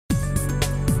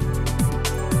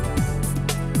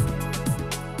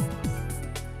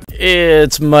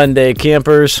It's Monday,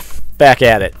 campers. Back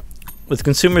at it. With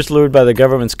consumers lured by the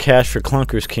government's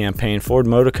cash-for-clunkers campaign, Ford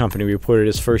Motor Company reported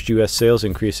its first U.S. sales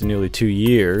increase in nearly 2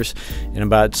 years, and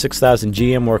about 6,000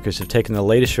 GM workers have taken the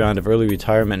latest round of early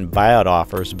retirement and buyout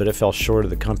offers, but it fell short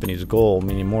of the company's goal,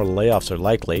 meaning more layoffs are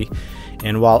likely.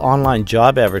 And while online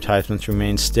job advertisements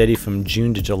remain steady from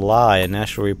June to July, a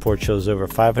national report shows over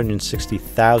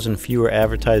 560,000 fewer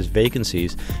advertised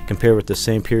vacancies compared with the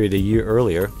same period a year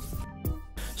earlier.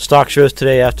 Stocks rose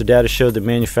today after data showed the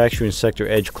manufacturing sector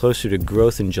edged closer to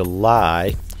growth in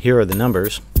July. Here are the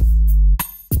numbers.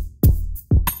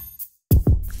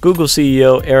 Google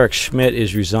CEO Eric Schmidt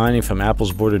is resigning from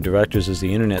Apple's board of directors as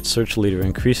the internet search leader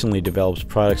increasingly develops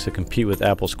products that compete with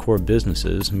Apple's core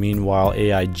businesses. Meanwhile,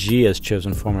 AIG has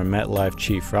chosen former MetLife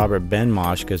chief Robert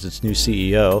Benmosche as its new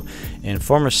CEO, and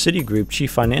former Citigroup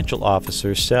chief financial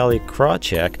officer Sallie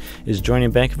Krawcheck is joining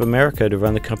Bank of America to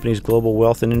run the company's global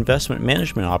wealth and investment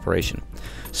management operation.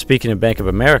 Speaking of Bank of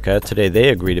America, today they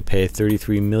agreed to pay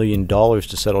 $33 million to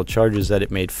settle charges that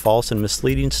it made false and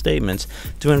misleading statements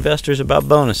to investors about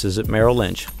bonuses at Merrill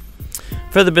Lynch.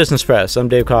 For the Business Press, I'm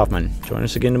Dave Kaufman. Join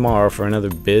us again tomorrow for another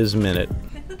Biz Minute.